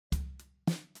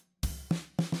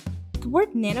The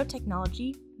word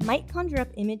nanotechnology might conjure up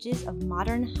images of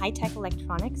modern high-tech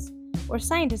electronics or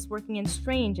scientists working in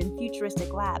strange and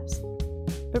futuristic labs.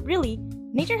 But really,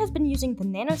 nature has been using the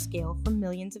nanoscale for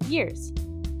millions of years.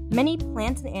 Many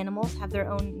plants and animals have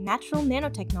their own natural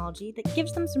nanotechnology that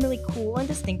gives them some really cool and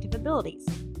distinctive abilities.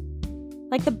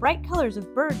 Like the bright colors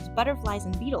of birds, butterflies,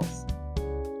 and beetles.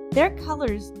 Their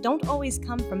colors don't always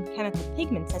come from chemical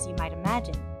pigments as you might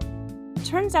imagine. It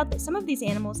turns out that some of these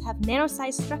animals have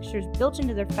nano-sized structures built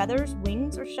into their feathers,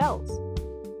 wings, or shells.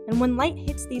 And when light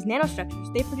hits these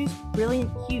nanostructures, they produce brilliant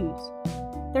hues.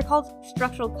 They're called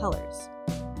structural colors.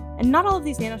 And not all of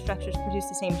these nanostructures produce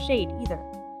the same shade either.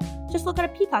 Just look at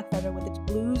a peacock feather with its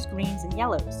blues, greens, and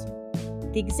yellows.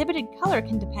 The exhibited color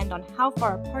can depend on how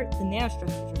far apart the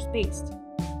nanostructures are spaced.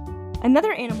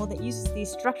 Another animal that uses these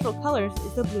structural colors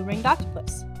is the blue-ringed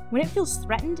octopus. When it feels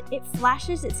threatened, it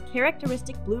flashes its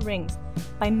characteristic blue rings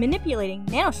by manipulating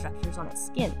nanostructures on its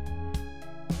skin.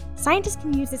 Scientists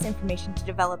can use this information to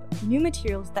develop new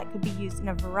materials that could be used in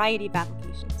a variety of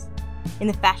applications. In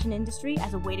the fashion industry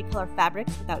as a way to color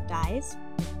fabrics without dyes,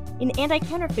 in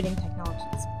anti-counterfeiting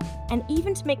technologies, and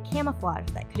even to make camouflage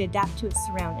that could adapt to its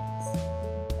surroundings.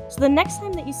 So the next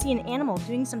time that you see an animal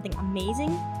doing something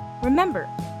amazing, remember,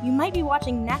 you might be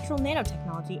watching natural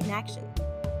nanotechnology in action.